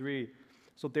 24:33,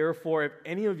 so therefore, if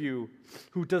any of you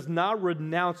who does not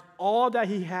renounce all that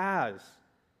he has,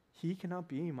 he cannot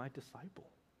be my disciple.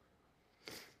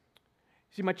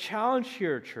 See, my challenge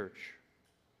here, church,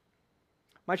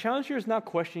 my challenge here is not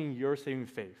questioning your saving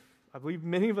faith. I believe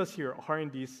many of us here are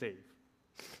indeed saved.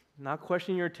 Not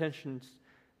questioning your intentions,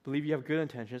 believe you have good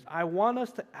intentions. I want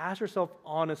us to ask ourselves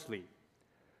honestly,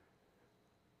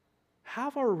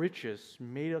 have our riches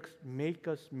made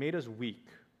us weak?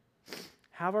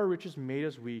 Have our riches made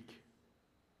us weak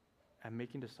at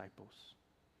making disciples,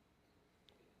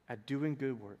 at doing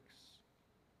good works,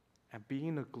 at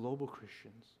being the global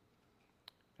Christians,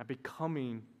 at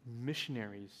becoming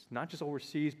missionaries, not just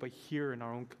overseas, but here in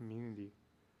our own community?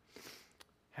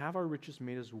 Have our riches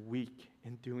made us weak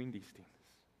in doing these things?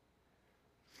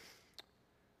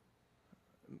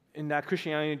 In that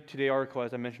Christianity Today article,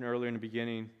 as I mentioned earlier in the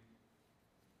beginning,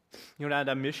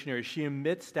 that missionary, she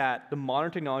admits that the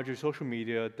modern technology of social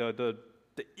media, the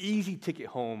easy ticket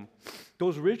home,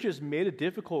 those riches made it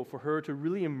difficult for her to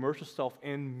really immerse herself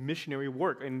in missionary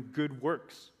work and good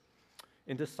works,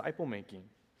 in disciple making.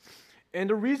 And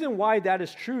the reason why that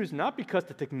is true is not because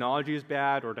the technology is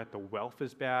bad or that the wealth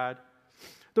is bad.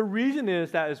 The reason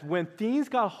is when things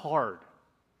got hard,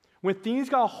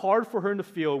 for her in the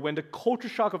field, when the culture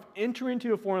shock of entering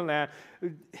into a foreign land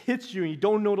hits you and you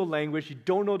don't know the language, you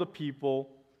don't know the people,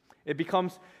 it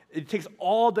takes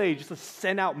all day just to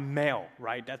send out mail,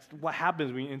 right? That's what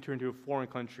happens when you enter into a foreign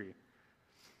country.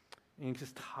 And it's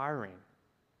just tiring.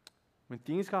 When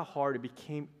things got hard, it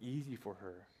became easy for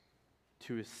her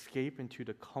to escape into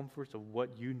the comforts of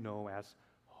what you know as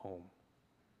home.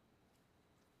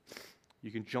 You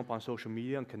can jump on social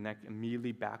media and connect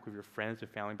immediately back with your friends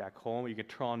and family back home. You can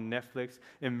turn on Netflix,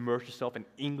 immerse yourself in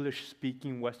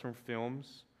English-speaking Western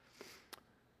films.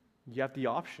 You have the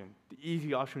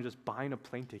easy option of just buying a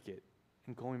plane ticket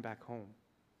and going back home.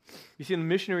 You see, the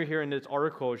missionary here in this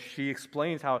article, she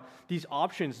explains how these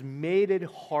options made it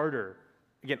harder.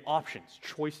 Again, options,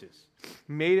 choices,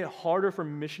 made it harder for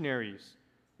missionaries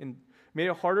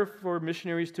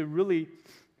to really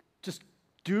just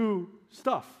do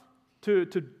stuff. To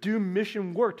do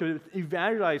mission work, to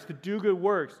evangelize, to do good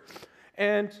works.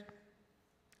 And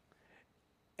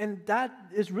that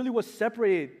is really what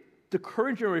separated the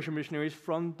current generation of missionaries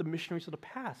from the missionaries of the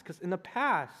past. Because in the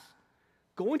past,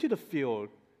 going to the field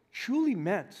truly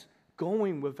meant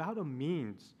going without a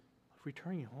means of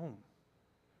returning home.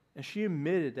 And she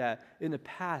admitted that in the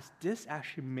past, this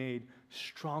actually made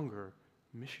stronger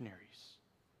missionaries.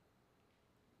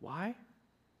 Why?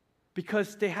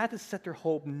 Because they had to set their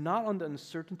hope not on the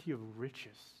uncertainty of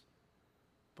riches,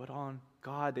 but on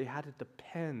God. They had to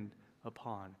depend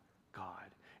upon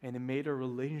God. And it made their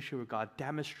relationship with God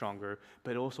that much stronger,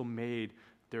 but it also made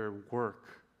their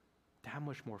work that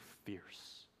much more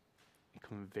fierce and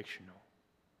convictional.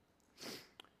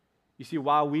 You see,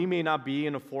 while we may not be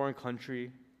in a foreign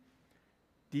country,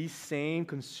 these same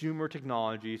consumer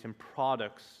technologies and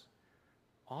products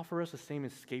offer us the same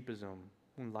escapism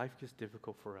when life gets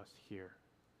difficult for us here.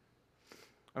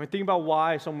 I mean, think about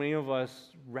why so many of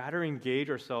us rather engage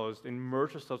ourselves,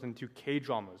 immerse ourselves into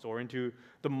K-dramas or into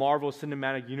the Marvel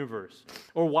Cinematic Universe,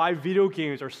 or why video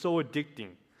games are so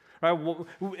addicting. Right?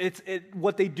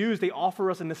 What they do is they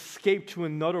offer us an escape to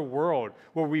another world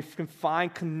where we can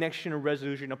find connection and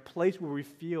resolution, a place where we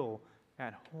feel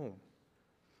at home.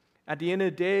 At the end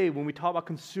of the day, when we talk about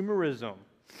consumerism,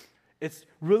 it's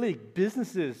really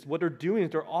businesses, what they're doing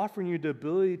is they're offering you the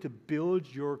ability to build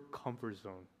your comfort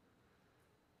zone.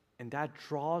 And that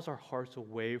draws our hearts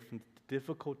away from the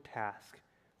difficult task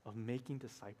of making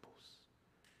disciples.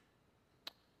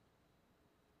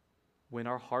 When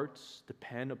our hearts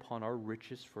depend upon our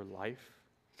riches for life,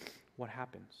 what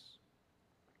happens?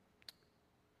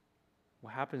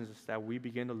 What happens is that we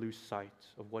begin to lose sight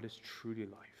of what is truly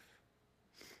life.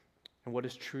 And what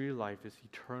is truly life is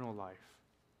eternal life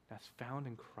that's found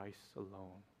in Christ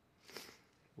alone.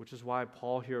 Which is why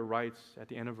Paul here writes at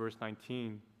the end of verse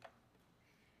 19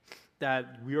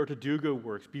 that we are to do good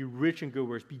works, be rich in good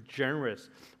works, be generous.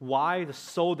 Why?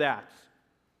 So that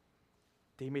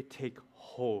they may take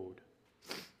hold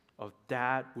of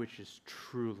that which is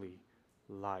truly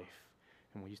life.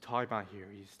 And what he's talking about here,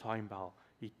 he's talking about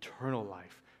eternal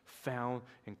life found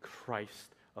in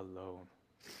Christ alone.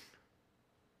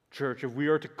 Church, if we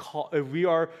are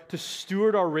to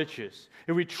steward our riches,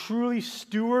 if we truly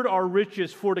steward our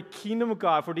riches for the kingdom of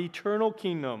God, for the eternal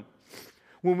kingdom,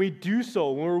 When we do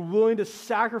so, when we're willing to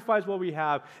sacrifice what we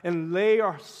have and lay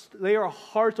our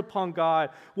hearts upon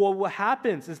God, well, what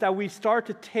happens is that we start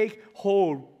to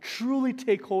truly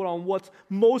take hold on what's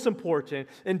most important,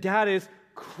 and that is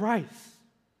Christ.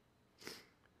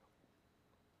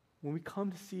 When we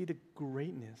come to see the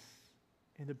greatness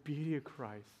and the beauty of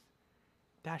Christ,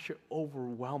 that should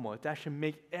overwhelm us. That should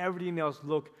make everything else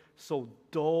look so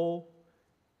dull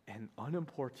and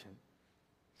unimportant.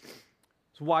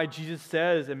 That's why Jesus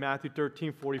says in Matthew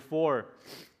 13:44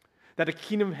 that the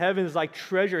kingdom of heaven is like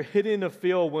treasure hidden in a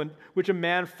field, which a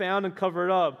man found and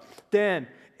covered up. Then,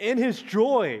 in his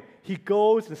joy, he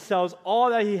goes and sells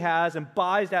all that he has and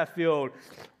buys that field.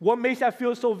 What makes that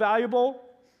field so valuable?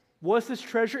 What's this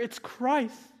treasure? It's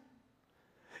Christ.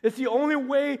 It's the only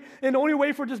way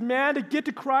for this man to get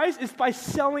to Christ is by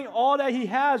selling all that he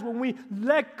has. When we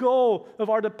let go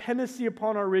of our dependency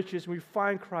upon our riches and we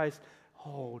find Christ,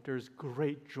 there's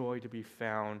great joy to be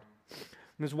found. And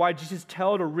that's why Jesus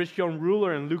tells the rich young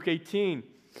ruler in Luke 18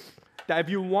 that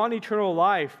if you want eternal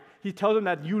life, he tells him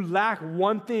that you lack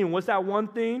one thing. What's that one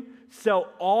thing?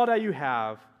 Sell all that you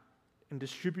have and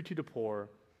distribute to the poor,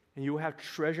 and you will have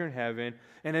treasure in heaven.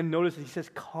 And then notice that he says,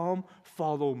 come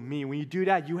follow me. When you do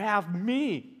that, you have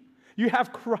me. You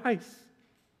have Christ.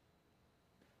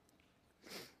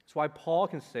 That's why Paul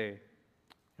can say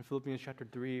in Philippians chapter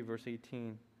 3, verse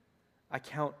 18, I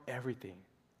count everything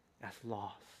as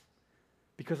loss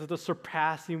because of the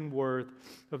surpassing worth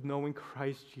of knowing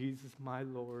Christ Jesus my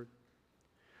Lord.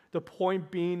 The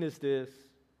point being is this: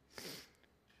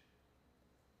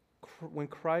 when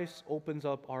Christ opens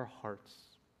up our hearts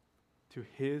to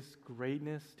his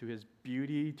greatness, to his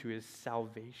beauty, to his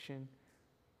salvation,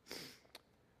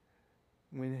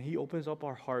 when he opens up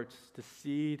our hearts to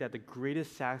see that the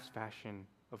greatest satisfaction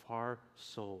of our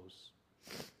souls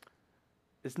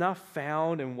is not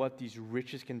found in what these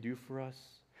riches can do for us,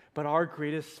 but our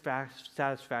greatest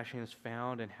satisfaction is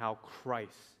found in how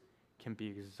Christ can be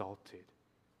exalted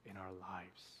in our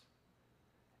lives.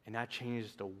 And that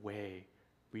changes the way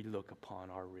we look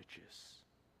upon our riches.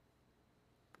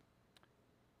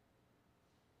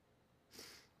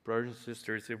 Brothers and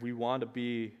sisters, if we want to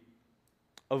be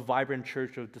a vibrant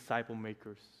church of disciple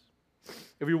makers,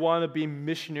 if we want to be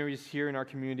missionaries here in our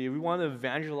community, if we want to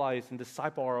evangelize and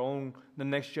disciple the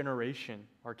next generation,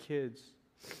 our kids,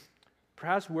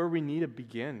 perhaps where we need to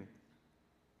begin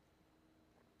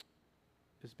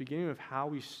is beginning with how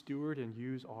we steward and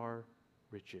use our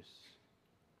riches.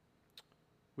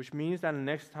 Which means that the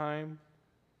next time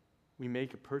we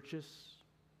make a purchase,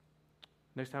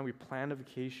 next time we plan a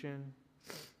vacation,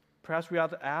 perhaps we have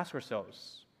to ask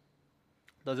ourselves,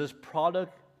 does this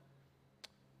product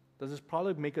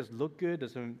make us look good?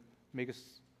 Does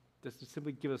it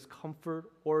simply give us comfort?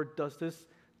 Or does this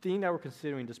thing that we're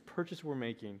considering, this purchase we're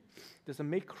making, does it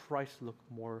make Christ look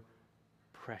more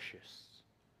precious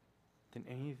than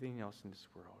anything else in this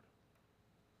world?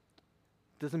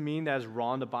 Doesn't mean that it's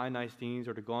wrong to buy nice things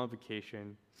or to go on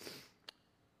vacation.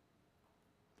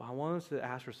 But I want us to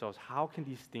ask ourselves, how can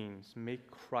these things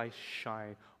make Christ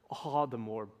shine all the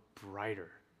more brighter?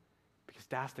 Because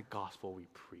that's the gospel we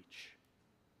preach.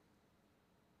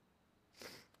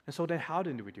 And so then how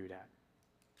do we do that?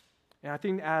 And I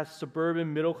think as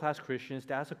suburban middle-class Christians,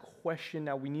 that's a question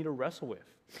that we need to wrestle with.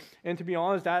 And to be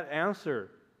honest, that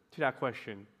answer to that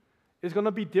question is going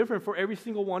to be different for every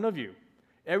single one of you.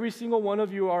 Every single one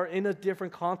of you are in a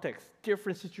different context,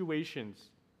 different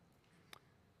situations.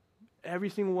 Every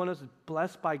single one of us is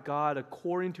blessed by God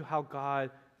according to how God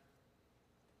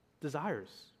desires.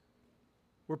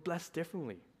 We're blessed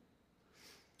differently.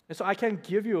 And so I can't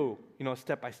give you, a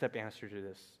step-by-step answer to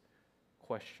this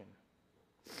question.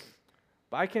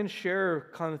 But I can share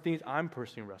kind of things I'm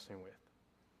personally wrestling with.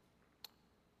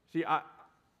 See,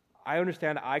 I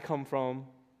understand I come from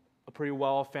a pretty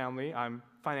well-off family. I'm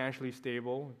financially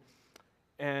stable.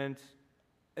 And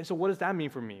so what does that mean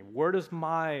for me? Where does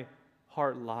my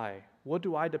heart lie? What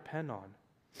do I depend on?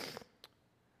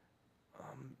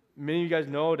 Many of you guys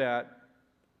know that,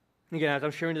 again, as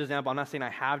I'm sharing this example, I'm not saying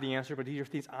I have the answer, but these are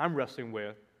things I'm wrestling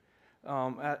with.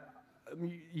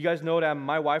 You guys know that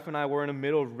my wife and I were in the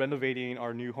middle of renovating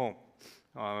our new home.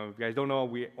 If you guys don't know,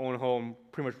 we own a home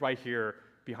pretty much right here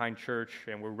behind church,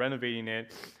 and we're renovating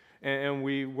it. And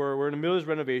we're in the middle of this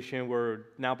renovation.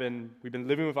 We've been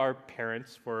living with our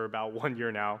parents for about 1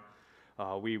 year now.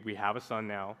 We have a son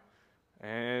now,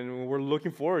 and we're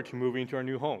looking forward to moving to our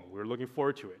new home. We're looking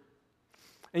forward to it.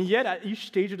 And yet, at each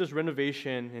stage of this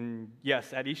renovation, and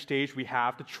yes, at each stage we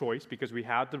have the choice because we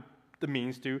have the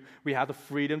means to. We have the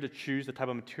freedom to choose the type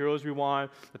of materials we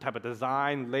want, the type of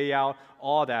design, layout,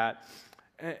 all that.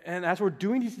 And as we're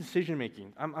doing these decision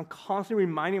making, I'm constantly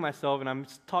reminding myself, and I'm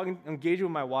engaging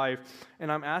with my wife,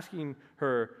 and I'm asking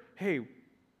her, hey,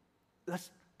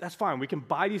 that's fine. We can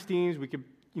buy these things. We can,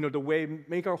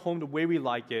 make our home the way we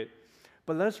like it.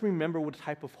 But let's remember what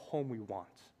type of home we want.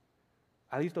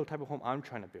 At least the type of home I'm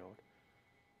trying to build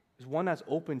is one that's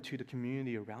open to the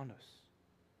community around us.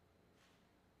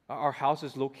 Our house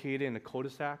is located in a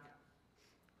cul-de-sac,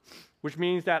 which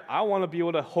means that I want to be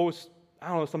able to host,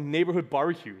 some neighborhood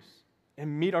barbecues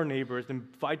and meet our neighbors and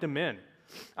invite them in.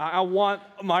 I want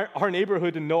our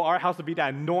neighborhood to know our house to be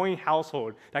that annoying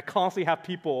household that constantly have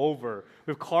people over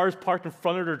with cars parked in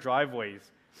front of their driveways.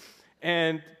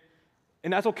 And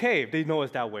that's okay if they know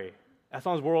us that way, as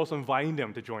long as we're also inviting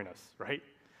them to join us, right?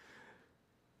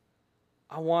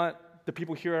 I want the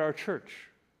people here at our church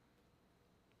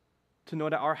to know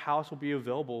that our house will be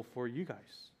available for you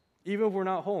guys. Even if we're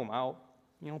not home, I'll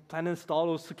plan to install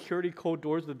those security code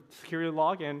doors with security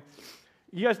lock. And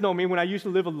you guys know me, when I used to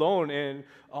live alone and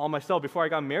on myself before I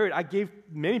got married, I gave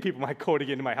many people my code to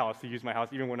get into my house, to use my house,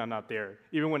 even when I'm not there,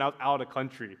 even when I was out of the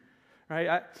country,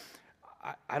 right?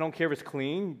 I don't care if it's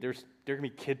clean. There can be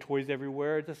kid toys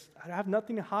everywhere. I have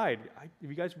nothing to hide. If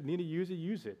you guys need to use it,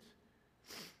 use it.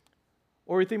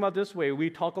 Or we think about it this way. We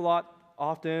talk a lot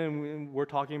often when we're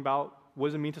talking about what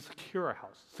does it mean to secure our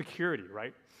house, security,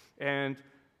 right? And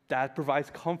that provides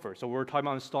comfort. So we're talking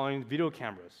about installing video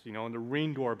cameras, and the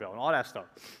Ring doorbell and all that stuff.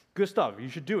 Good stuff. You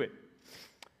should do it.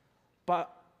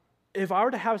 But if I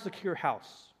were to have a secure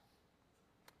house,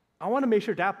 I want to make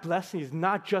sure that blessing is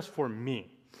not just for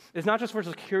me. It's not just for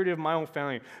the security of my own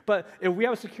family. But if we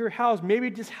have a secure house, maybe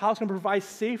this house can provide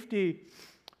safety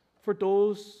for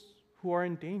those who are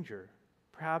in danger.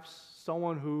 Perhaps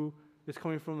someone who is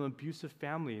coming from an abusive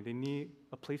family. They need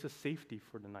a place of safety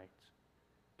for the night.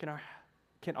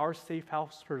 Can our safe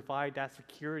house provide that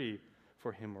security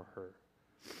for him or her?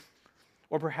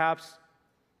 Or perhaps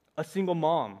a single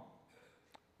mom.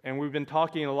 And we've been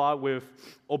talking a lot with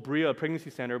Obria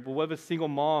Pregnancy Center, but what if a single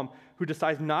mom who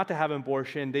decides not to have an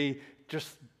abortion, they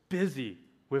just busy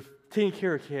with taking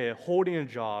care of a kid, holding a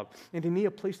job, and they need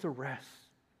a place to rest?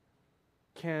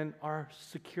 Can our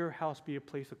secure house be a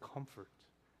place of comfort,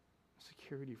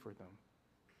 security for them?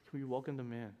 Can we welcome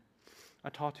them in? I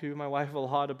talk to my wife a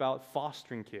lot about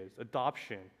fostering kids,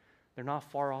 adoption. They're not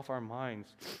far off our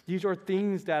minds. These are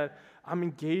things that I'm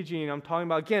engaging, I'm talking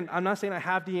about. Again, I'm not saying I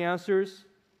have the answers.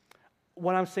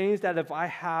 What I'm saying is that if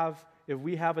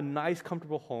we have a nice,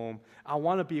 comfortable home, I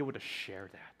want to be able to share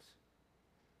that.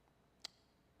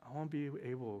 I want to be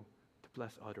able to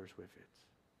bless others with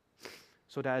it.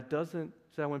 So that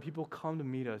when people come to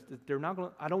meet us,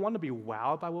 I don't want to be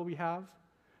wowed by what we have,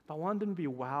 but I want them to be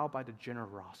wowed by the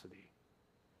generosity.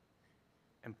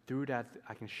 And through that,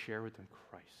 I can share with them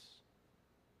Christ.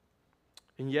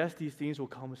 And yes, these things will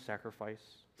come with sacrifice.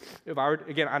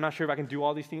 I'm not sure if I can do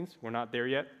all these things. We're not there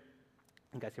yet.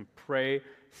 You guys can pray,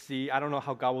 see. I don't know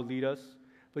how God will lead us,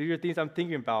 but these are things I'm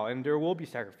thinking about, and there will be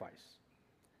sacrifice,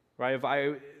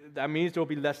 right? That means there will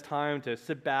be less time to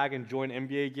sit back and enjoy an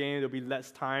NBA game. There will be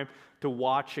less time to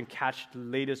watch and catch the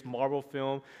latest Marvel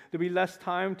film. There will be less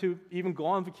time to even go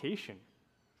on vacation.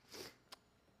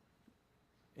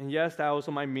 And yes, that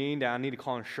also might mean that I need to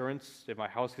call insurance if my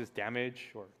house gets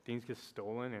damaged or things get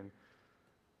stolen, and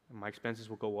my expenses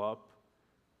will go up.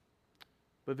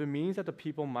 But if it means that the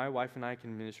people my wife and I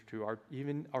can minister to are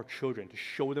even our children, to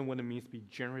show them what it means to be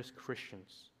generous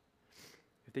Christians,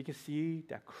 if they can see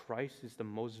that Christ is the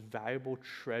most valuable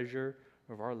treasure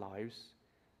of our lives,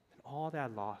 then all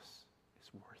that loss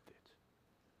is worth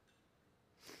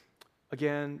it.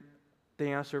 Again, the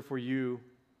answer for you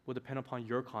will depend upon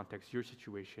your context, your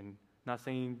situation. Not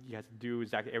saying you have to do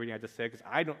exactly everything I just said, because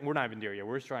we're not even there yet.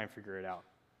 We're just trying to figure it out.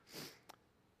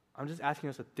 I'm just asking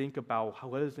us to think about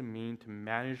what does it mean to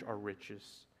manage our riches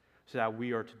so that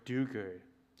we are to do good,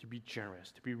 to be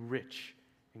generous, to be rich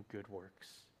in good works,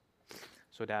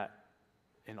 so that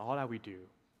in all that we do,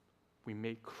 we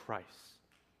make Christ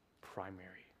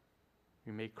primary.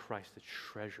 We make Christ the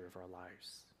treasure of our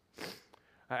lives.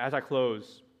 As I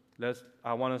close,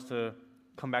 I want us to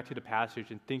come back to the passage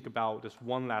and think about this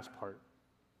one last part.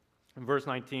 In verse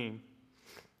 19,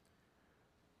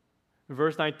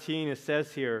 it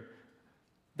says here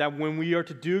that when we are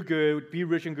to do good, be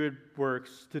rich in good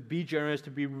works, to be generous, to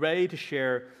be ready to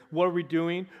share, what are we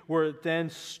doing? We're then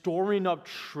storing up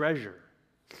treasure.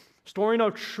 Storing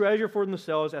up treasure for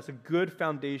themselves as a good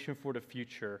foundation for the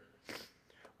future.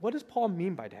 What does Paul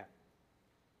mean by that?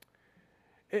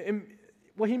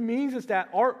 What he means is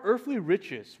that while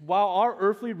our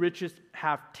earthly riches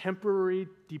have temporary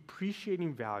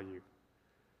depreciating value,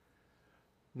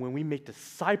 when we make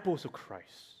disciples of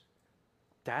Christ,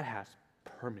 that has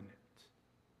permanent,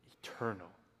 eternal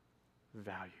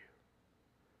value.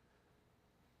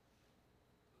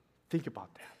 Think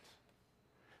about that.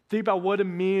 Think about what it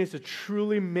means to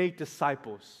truly make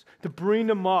disciples, to bring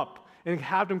them up and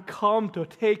have them come to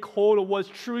take hold of what's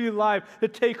truly life, to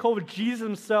take hold of Jesus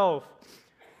himself.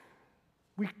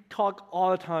 We talk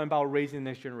all the time about raising the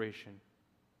next generation.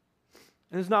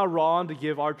 And it's not wrong to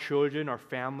give our children, our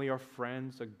family, our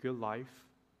friends a good life.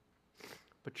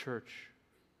 But church,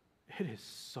 it is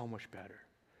so much better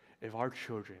if our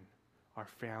children, our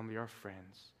family, our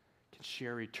friends can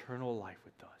share eternal life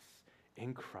with us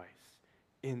in Christ,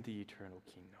 in the eternal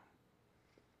kingdom.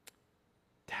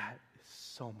 That is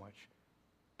so much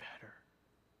better.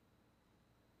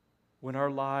 When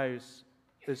our lives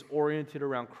is oriented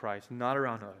around Christ, not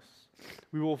around us,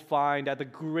 we will find that the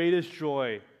greatest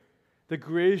joy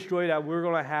that we're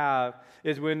going to have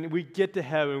is when we get to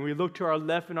heaven, we look to our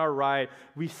left and our right,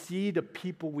 we see the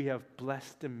people we have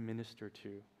blessed and ministered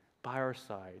to by our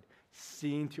side,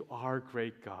 seeing to our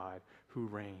great God who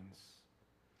reigns.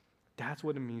 That's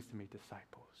what it means to make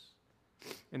disciples.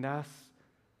 And that's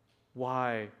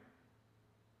why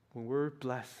when we're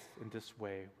blessed in this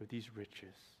way with these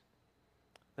riches,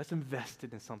 let's invest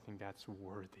it in something that's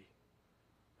worthy.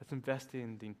 Let's invest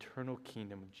in the eternal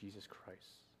kingdom of Jesus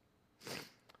Christ.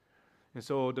 And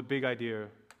so the big idea is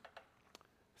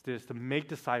this: to make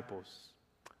disciples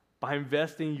by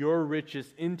investing your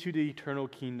riches into the eternal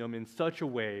kingdom in such a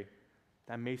way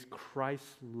that makes Christ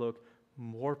look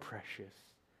more precious,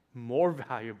 more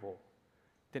valuable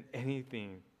than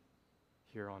anything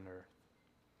here on earth.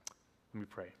 Let me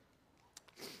pray.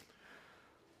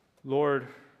 Lord,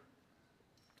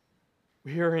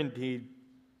 we are indeed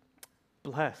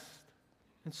blessed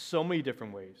in so many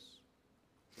different ways.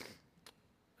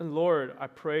 And Lord, I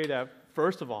pray that,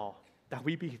 first of all, that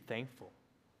we be thankful.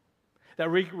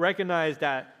 That we recognize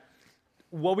that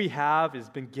what we have has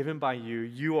been given by you.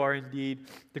 You are indeed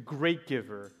the great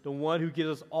giver, the one who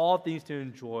gives us all things to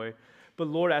enjoy. But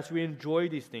Lord, as we enjoy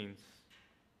these things,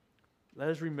 let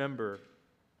us remember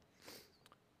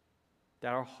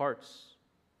that our hearts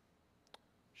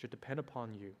should depend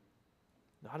upon you,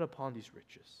 not upon these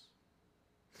riches.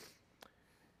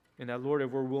 And that, Lord, if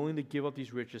we're willing to give up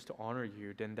these riches to honor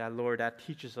you, then that, Lord, that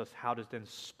teaches us how to then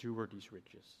steward these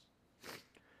riches.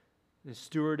 And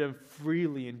steward them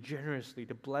freely and generously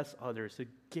to bless others, to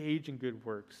engage in good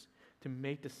works, to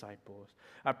make disciples.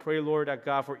 I pray, Lord, that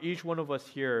God, for each one of us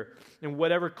here, in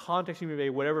whatever context you may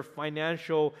be, whatever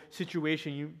financial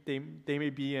situation they may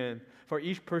be in, for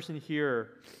each person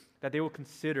here, that they will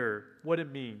consider what it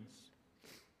means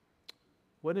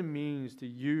to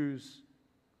use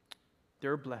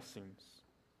their blessings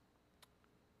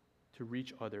to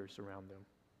reach others around them.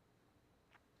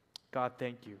 God,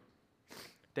 thank you.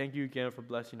 Thank you again for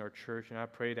blessing our church, and I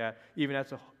pray that even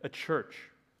as a church,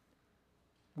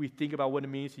 we think about what it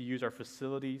means to use our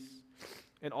facilities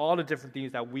and all the different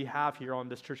things that we have here on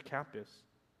this church campus.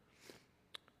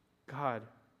 God,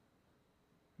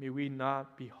 may we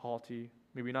not be haughty.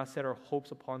 May we not set our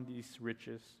hopes upon these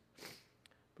riches,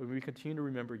 but may we continue to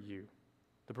remember you,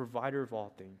 the provider of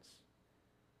all things.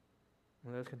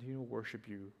 And let us continue to worship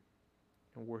you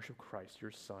and worship Christ,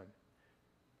 your Son,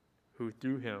 who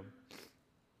through him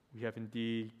we have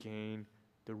indeed gained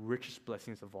the richest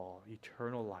blessings of all,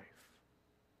 eternal life.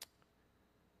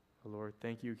 Lord,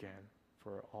 thank you again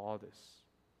for all this.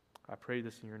 I pray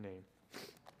this in your name.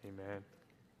 Amen.